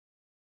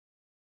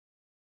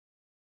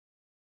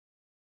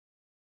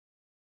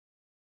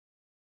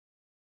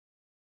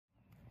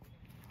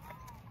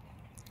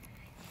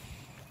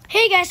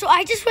Hey guys, so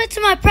I just went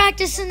to my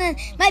practice and then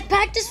my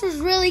practice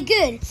was really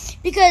good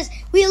because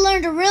we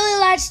learned a really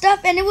lot of stuff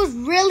and it was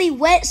really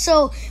wet,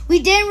 so we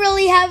didn't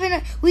really have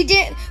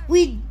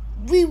we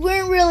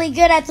weren't really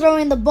good at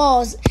throwing the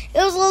balls. It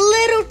was a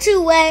little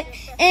too wet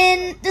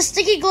and the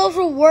sticky gloves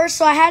were worse,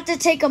 so I had to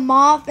take them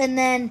off, and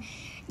then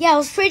yeah, it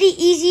was pretty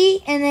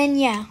easy, and then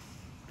yeah.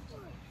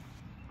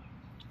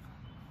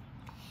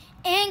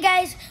 And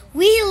guys,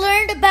 we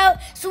learned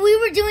so we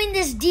were doing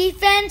this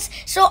defense,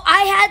 so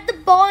I had the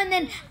ball and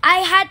then I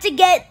had to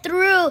get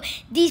through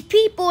these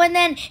people, and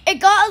then it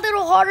got a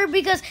little harder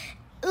because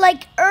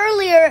like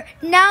earlier,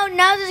 now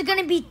there's going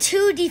to be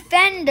two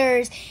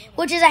defenders,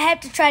 which is I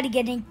have to try to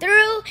get in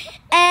through,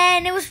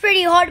 and it was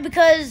pretty hard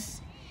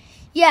because,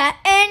 yeah,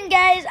 and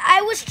guys,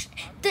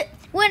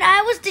 when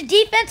I was the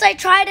defense, I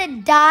tried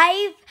to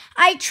dive,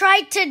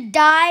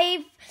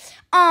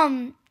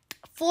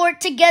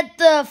 to get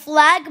the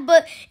flag,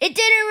 but it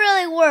didn't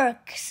really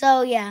work,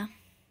 so yeah.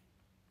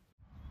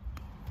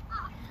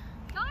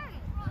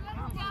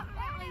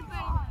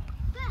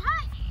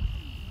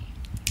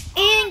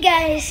 And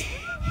guys,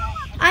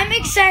 I'm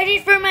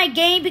excited for my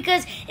game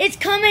because it's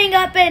coming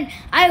up, and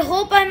I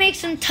hope I make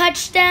some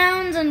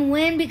touchdowns and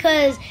win,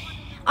 because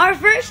our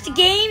first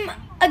game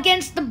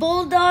against the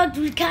Bulldogs,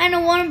 we kind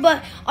of won,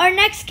 but our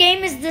next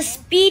game is the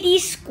Speedy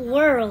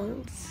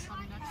Squirrels,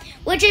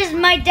 which is,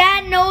 my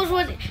dad knows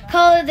what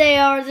color they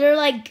are. They're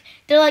like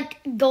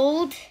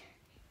gold.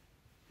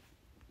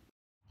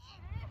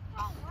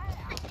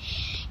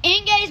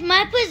 And guys,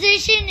 my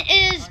position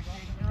is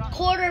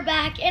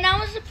quarterback, and I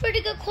was a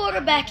pretty good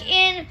quarterback.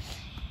 And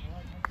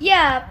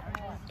yeah,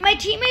 my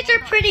teammates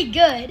are pretty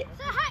good,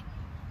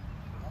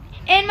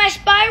 and my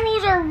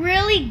spirals are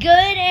really good.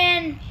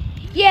 And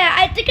yeah,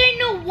 I think I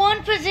know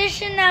one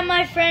position that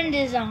my friend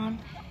is on.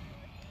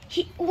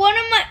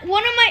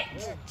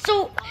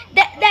 So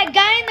that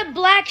guy in the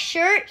black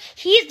shirt,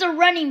 he's the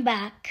running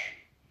back,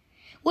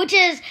 which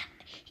is,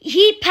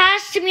 he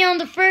passed to me on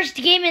the first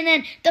game, and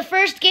then the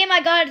first game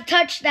I got a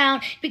touchdown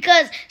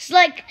because it's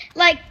like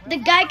the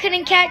guy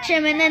couldn't catch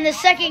him, and then the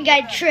second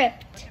guy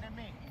tripped.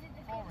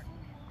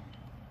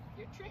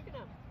 You're tricking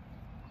him.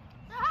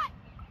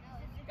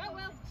 Go,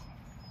 Will.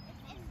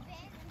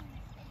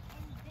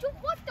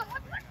 Dude, what the?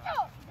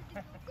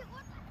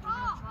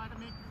 Try to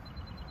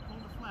pull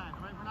the flag,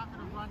 all right? We're not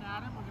going to run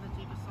at him. We're going to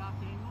take a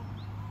soft angle.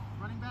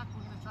 Running back,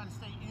 we're going to try to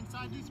stay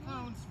inside these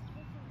cones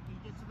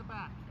and get to the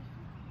back.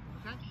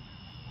 Okay?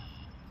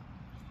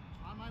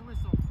 On my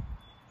whistle.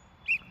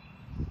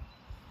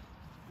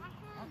 That's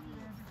it,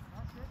 Andrew.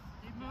 That's it.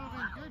 Keep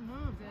moving. Good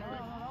moves, Andrew.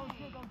 That was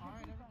good. All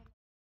right, everybody.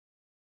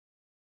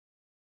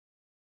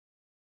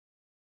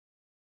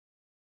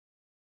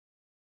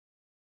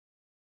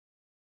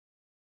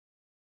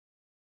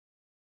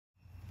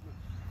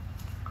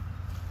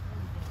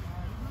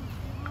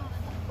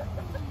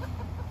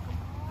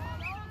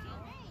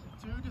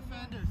 Two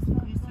defenders,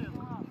 these two.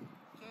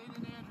 Kate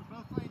and Andrew,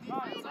 both playing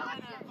defense. All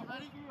right, Andrew,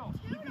 ready?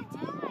 You beat two.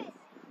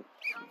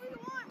 Good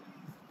defense.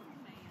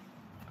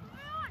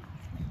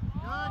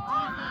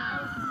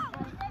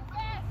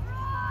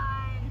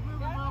 Keep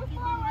moving, Will, keep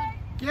moving.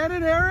 Get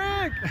it,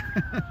 Eric! Good,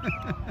 all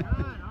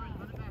right,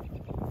 run it back.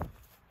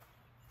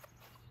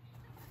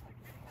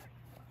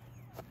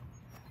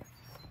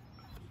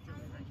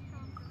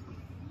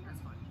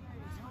 That's fine.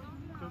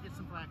 Go get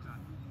some flags on.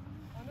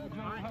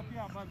 All right. Help you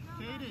out, bud.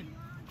 Caden,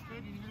 you're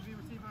going to be a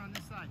receiver on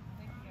this side.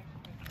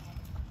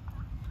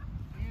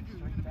 Andrew,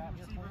 you're going to be a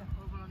receiver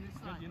over on this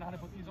side. You know how to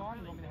put these on?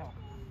 You want me to help?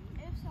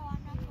 If so, I'm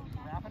not going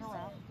to Wrap it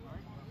around.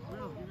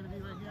 Will, you're going to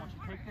be right here.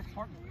 Take this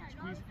part,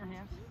 squeeze it with your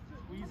hands.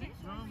 Squeeze it.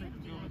 Roman,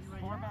 you're going to be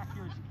right Pour here. back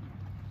here as you can.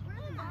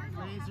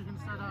 Blaze, you're going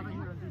to start out right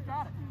here. You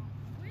got it.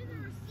 What do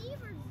the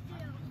receivers do?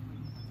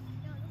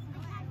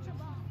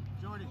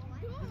 Jordy,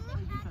 you're going to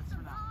play defense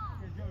for now.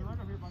 Here, Joey, right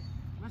over here, bud.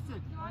 Listen.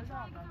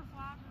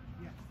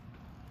 Yes.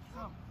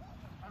 So,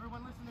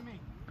 everyone listen to me.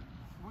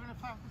 We're going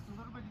to practice a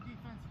little bit of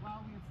defense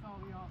while we install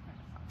the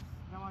offense.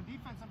 Now on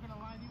defense, I'm going to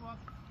line you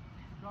up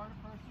to guard a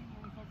person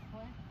when we start to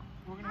play.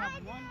 We're going to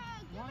have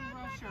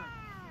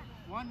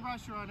one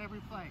rusher on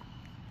every play.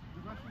 The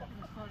rusher's going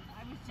to start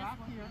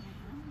back here,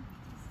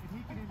 and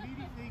he can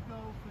immediately go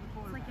for the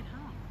quarterback. It's like at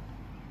home.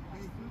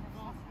 Okay, as soon as the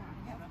ball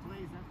snaps, that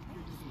Blaze, that's what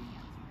you're doing.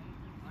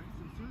 All right,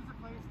 so as soon as the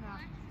play is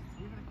snapped,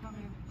 you're going to come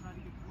in and try to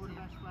get the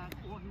quarterback's flag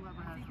or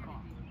whoever has the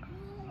ball.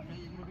 Okay,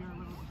 you're going to be our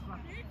little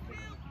disruptor.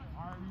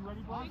 All right, are you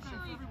ready, boys?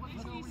 Everybody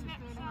know where you're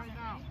standing right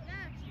now.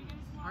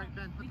 All right,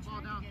 Ben, put the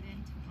ball down.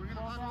 We're going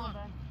to huddle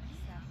up.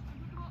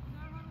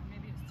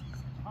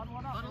 Huddle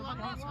up.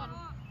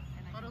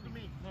 Huddle to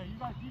me. No, you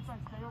guys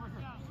defense, stay over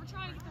here. We're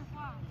trying to get their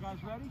flag. You guys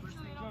ready?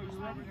 Joe, you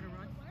ready? We're going to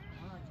run.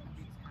 All right, it's going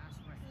to be pass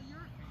right.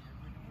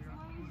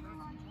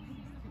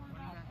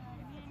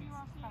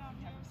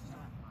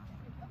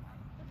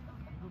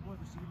 Good boy,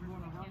 receiver. You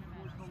want to run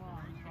towards the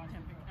line. Try to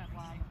pick that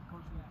line.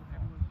 Person with the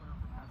ball.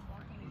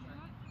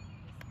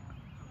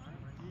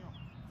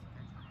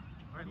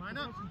 All right, line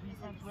up.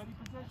 Defense, ready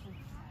position.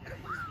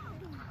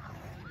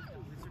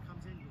 Lisa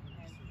comes in. You're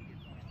going to be so you get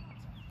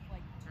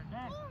points. Turn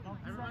Ben, don't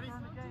do that Everybody,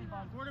 during the game,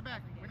 bud.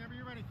 quarterback, whenever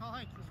you're ready, call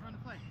hike. Let's run the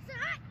play.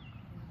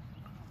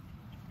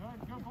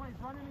 Go, Blaze.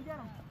 Run in and get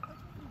him.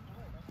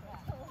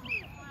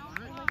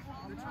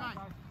 Good try.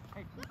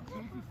 Hey,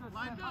 Casey says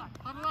Line stand up.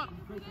 by. Huddle up.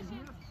 You face in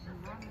here, you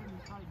run in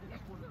and try to get the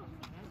quarterback.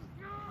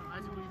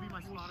 Isaac, will you be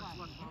my spotter?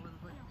 Ball in the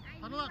play.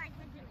 Huddle up.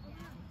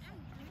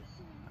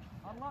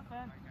 Huddle up,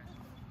 Ben.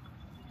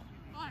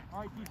 All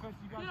right, defense,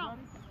 you guys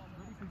ready?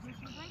 Ready,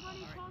 position? Let's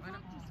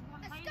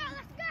go,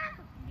 let's go.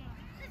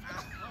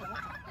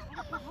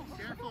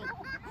 Careful.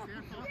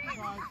 Careful,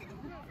 guys.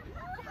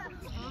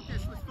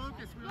 Let's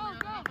focus. We only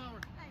have a half hour.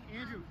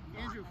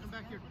 Andrew, come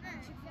back here.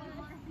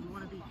 You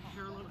want to be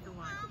parallel with the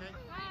line, okay?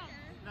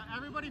 Now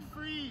everybody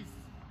freeze.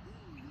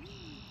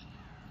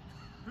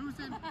 Who's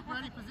in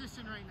ready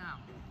position right now?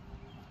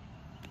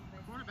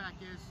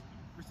 Quarterback is.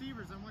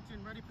 Receivers, I want you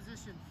in ready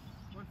position.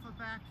 1 foot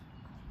back.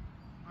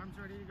 Arms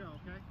ready to go,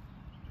 okay?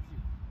 That's you.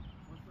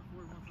 1 foot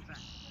forward, 1 foot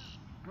back.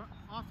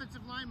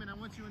 Offensive lineman, I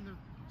want you in the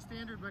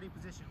standard ready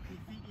position.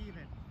 Keep feet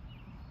even.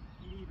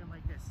 Feet even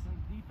like this.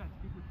 Defense,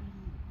 keep your feet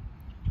even.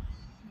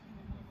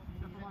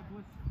 Step like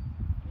blitz.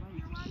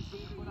 You're ready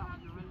to run.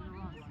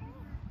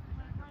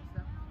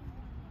 Step.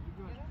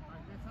 You're good. All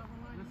right, that's how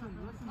we're lining Listen,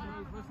 up.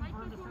 Blaze. Listen,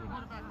 Vern to say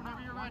Quarterback,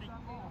 whenever you're ready.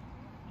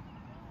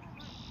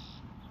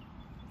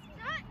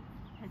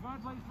 Hey, go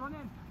ahead, Blaze. Run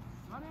in.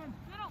 Run in.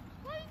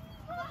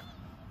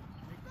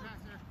 Make the pass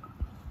there.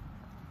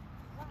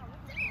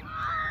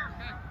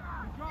 Okay.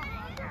 Good job,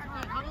 guys. That's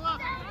right. Huddle up.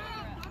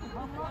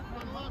 Huddle up.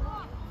 Huddle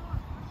up.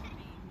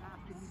 You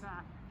have to be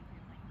back.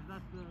 'Cause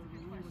that's the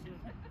rule of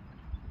this.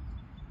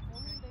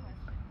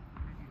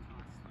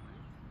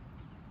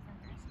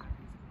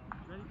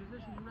 Ready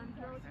position? You ready,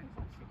 Joey?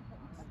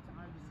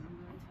 Ivan, you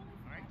ready?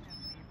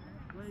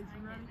 Blaze,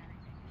 you ready?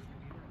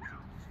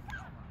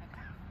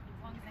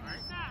 All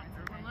right.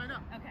 Everyone line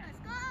up. Let's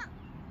go.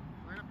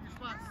 Line up in your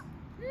spots.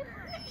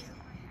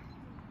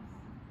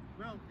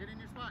 Will, get in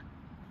your spot.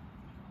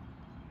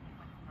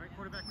 All right,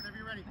 quarterback, whenever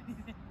you're ready.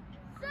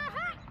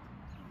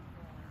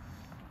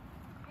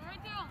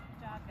 Right down.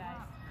 Good job,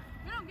 guys.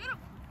 Get him.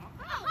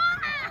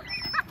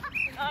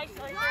 Nice.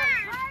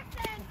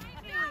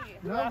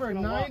 Number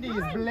 90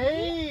 is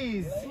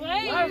Blaze.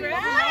 All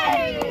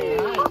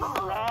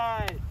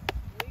right.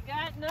 We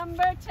got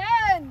number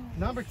 10.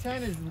 Number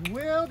 10 is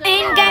Will.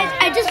 And guys,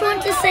 I just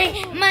want to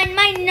say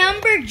my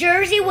number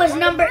jersey was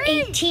number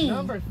 18.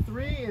 Number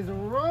 3 is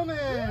Roman.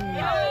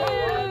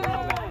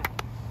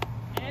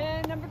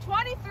 And number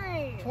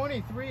 23.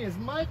 23 is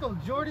Michael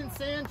Jordan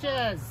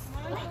Sanchez.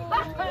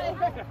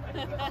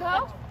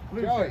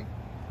 Joey.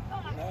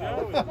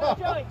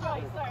 Joey,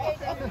 sorry.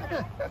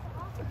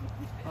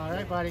 All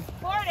right, buddy.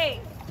 40.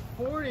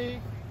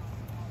 42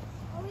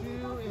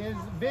 is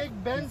Big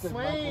Ben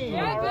Swain.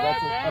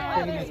 That's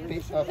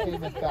a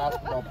famous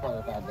basketball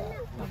player had that.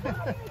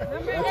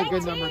 That's a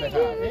good number to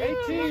have.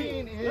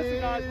 18 is Listen,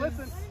 guys,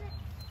 listen.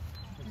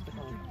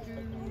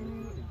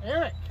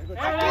 Eric.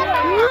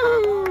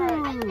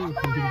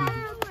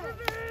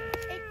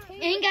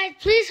 And guys,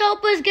 please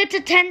help us get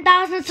to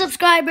 10,000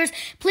 subscribers.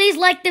 Please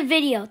like the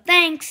video.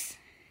 Thanks.